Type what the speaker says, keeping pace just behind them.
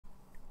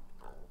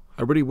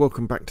Everybody,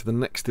 welcome back to the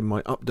next in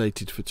my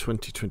updated for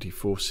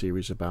 2024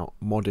 series about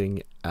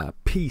modding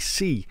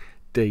PC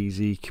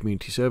DayZ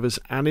community servers.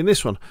 And in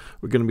this one,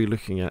 we're going to be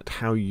looking at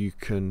how you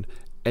can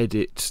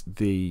edit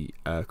the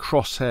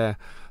Crosshair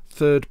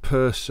third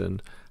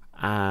person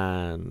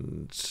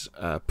and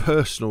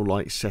personal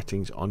light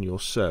settings on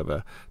your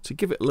server to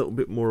give it a little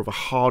bit more of a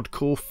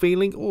hardcore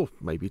feeling, or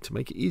maybe to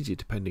make it easier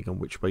depending on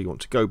which way you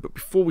want to go. But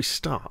before we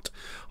start,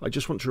 I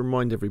just want to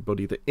remind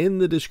everybody that in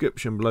the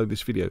description below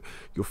this video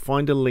you'll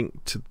find a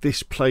link to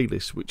this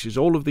playlist, which is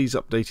all of these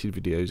updated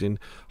videos in.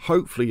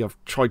 Hopefully I've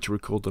tried to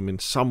record them in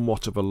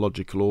somewhat of a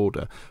logical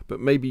order, but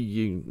maybe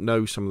you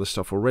know some of the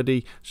stuff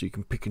already, so you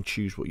can pick and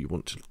choose what you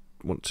want to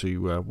work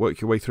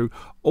your way through.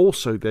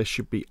 Also, there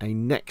should be a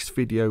next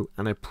video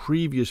and a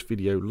previous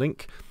video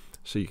link,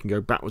 so you can go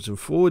backwards and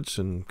forwards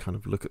and kind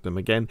of look at them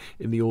again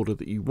in the order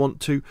that you want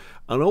to,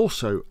 and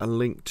also a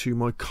link to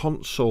my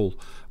console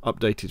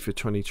updated for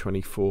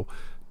 2024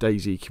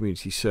 DayZ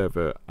community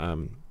server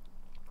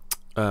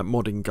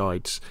modding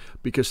guides,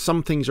 because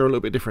some things are a little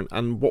bit different.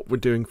 And what we're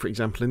doing, for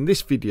example, in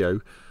this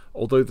video,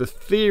 although the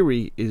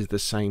theory is the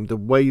same, the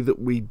way that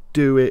we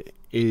do it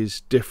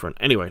is different.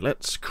 Anyway,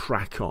 let's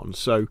crack on.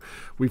 So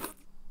with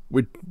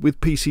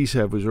PC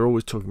servers, we're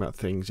always talking about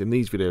things in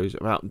these videos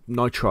about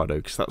Nitrado,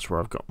 because that's where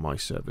I've got my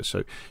server.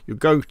 So you'll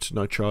go to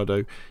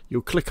Nitrado,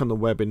 you'll click on the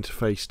web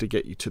interface to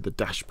get you to the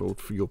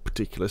dashboard for your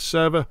particular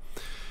server.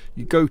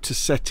 You go to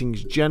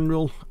settings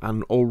general,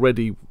 and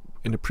already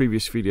in a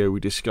previous video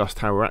we discussed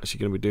how we're actually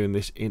going to be doing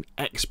this in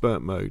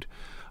expert mode.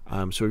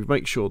 So we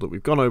make sure that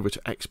we've gone over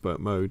to expert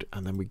mode,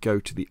 and then we go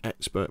to the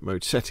expert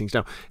mode settings.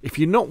 Now, if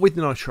you're not with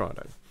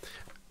Nitrado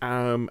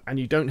and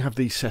you don't have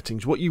these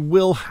settings, what you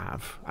will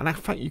have, and in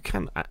fact you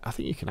can, I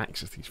think you can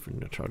access these from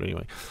Nitrado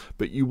anyway,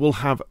 but you will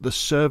have the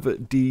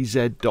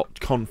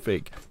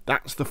serverDZ.cfg.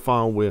 That's the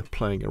file we're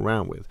playing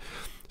around with.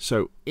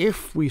 So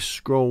if we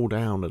scroll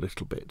down a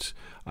little bit,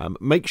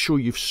 make sure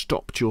you've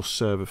stopped your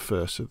server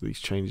first so these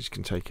changes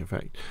can take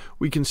effect.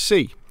 We can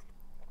see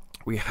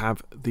we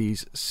have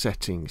these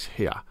settings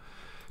here: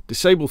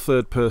 disable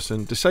third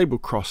person, disable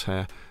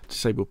crosshair,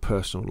 disable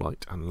personal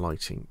light and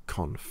lighting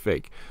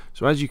config.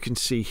 So as you can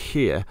see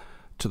here,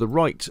 to the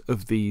right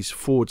of these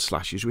forward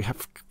slashes, we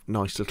have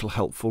nice little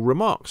helpful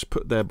remarks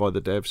put there by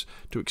the devs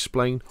to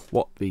explain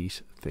what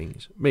these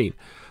things mean.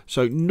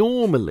 So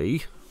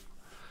normally,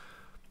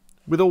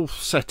 with all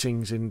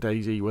settings in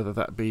DayZ, whether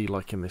that be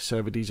like in the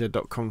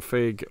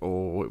serverDZ.config,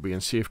 or it be in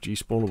CFG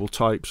spawnable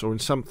types, or in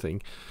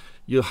something,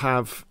 you'll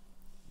have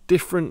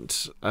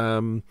different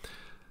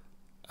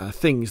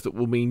things that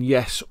will mean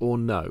yes or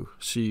no.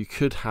 So you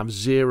could have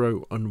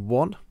 0 and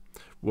 1.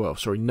 Well,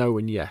 sorry, no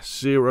and yes.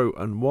 0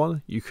 and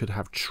 1. You could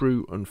have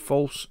true and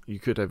false. You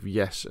could have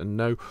yes and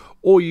no.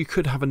 Or you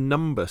could have a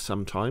number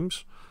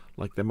sometimes.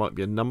 Like there might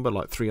be a number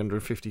like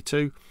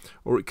 352.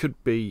 Or it could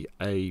be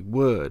a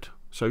word.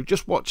 So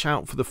just watch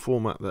out for the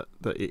format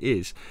that it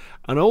is.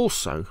 And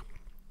also,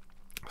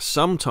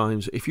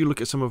 sometimes if you look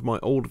at some of my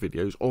old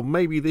videos, or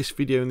maybe this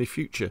video in the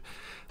future,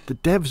 the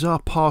devs are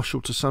partial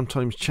to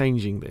sometimes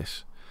changing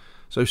this.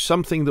 So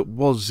something that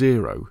was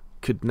 0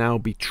 could now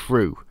be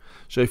true.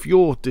 So if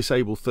your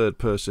disable third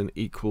person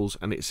equals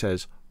and it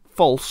says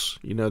false,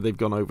 you know they've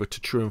gone over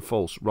to true and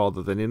false,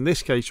 rather than in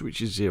this case,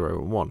 which is 0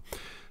 and 1.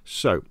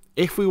 So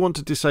if we want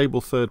to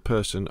disable third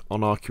person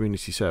on our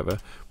community server,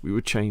 we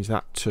would change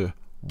that to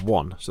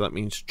 1. So that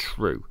means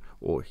true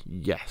or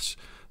yes.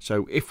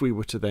 So if we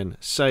were to then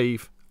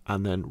save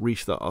and then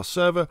restart our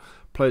server,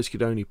 players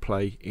could only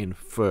play in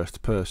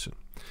first person.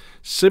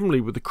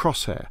 Similarly with the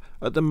crosshair,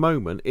 at the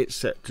moment it's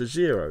set to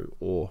 0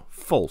 or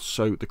false,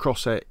 so the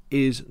crosshair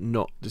is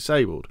not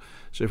disabled.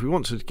 So if we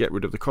want to get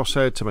rid of the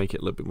crosshair to make it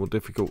a little bit more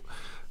difficult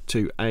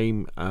to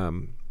aim, I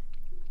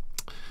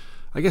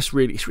guess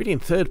really it's really in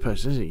third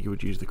person, isn't it? You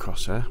would use the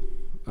crosshair.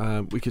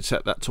 We could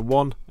set that to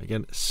 1,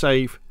 again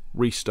save,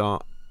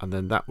 restart, and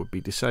then that would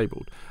be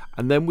disabled.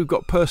 And then we've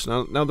got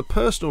personal. Now the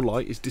personal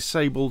light is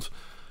disabled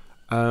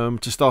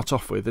to start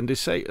off with, and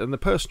the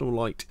personal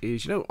light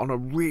is, you know, on a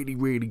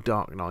really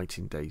dark night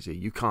in DayZ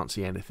you can't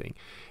see anything.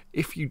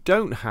 If you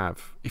do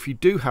have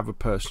a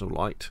personal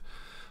light,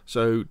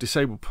 so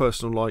disable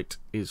personal light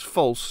is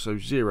false, so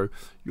 0,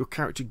 your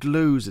character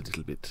glows a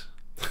little bit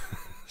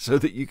so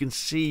that you can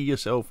see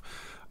yourself,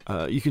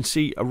 you can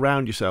see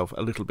around yourself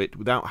a little bit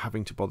without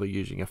having to bother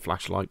using a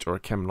flashlight or a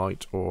chem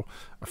light or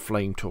a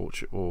flame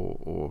torch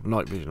or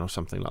night vision or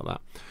something like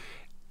that.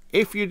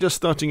 If you're just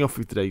starting off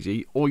with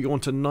DayZ, or you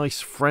want a nice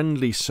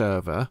friendly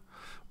server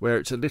where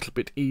it's a little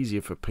bit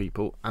easier for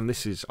people, and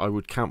this is, I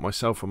would count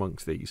myself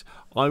amongst these,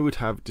 I would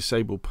have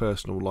disable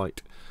personal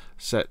light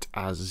set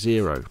as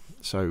 0.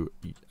 So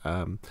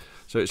so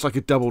it's like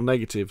a double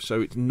negative,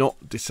 so it's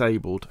not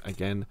disabled.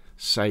 Again,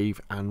 save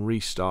and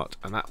restart,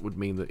 and that would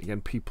mean that again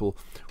people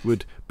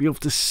would be able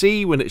to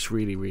see when it's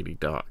really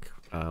dark.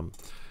 And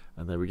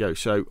there we go.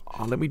 So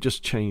let me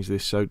just change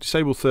this. So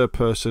disable third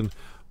person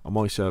on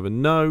my server,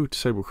 no.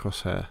 Disable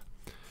crosshair,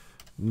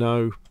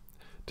 no.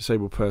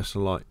 Disable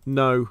personal light,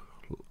 no.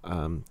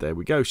 there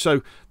we go.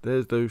 So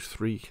there's those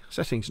 3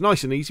 settings.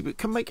 Nice and easy, but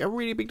can make a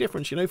really big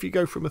difference. You know, if you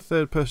go from a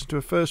third person to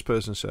a first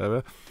person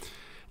server,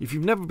 if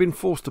you've never been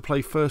forced to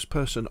play first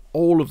person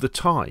all of the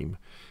time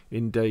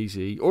in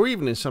DayZ, or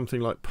even in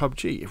something like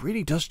PUBG, it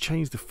really does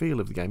change the feel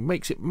of the game,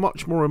 makes it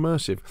much more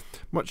immersive,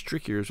 much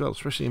trickier as well,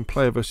 especially in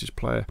player versus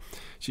player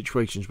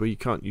situations where you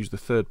can't use the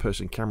third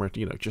person camera,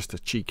 you know, just to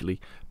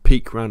cheekily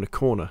peek around a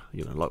corner,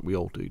 you know, like we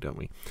all do, don't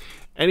we?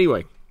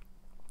 Anyway,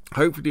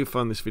 hopefully you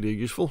find this video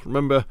useful.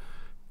 Remember,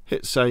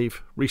 hit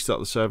save, restart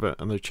the server,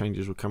 and those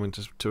changes will come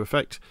into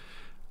effect.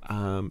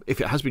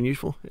 If it has been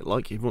useful, hit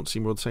like. If you want to see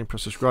more of the same,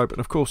 press subscribe, and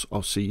of course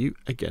I'll see you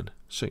again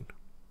soon.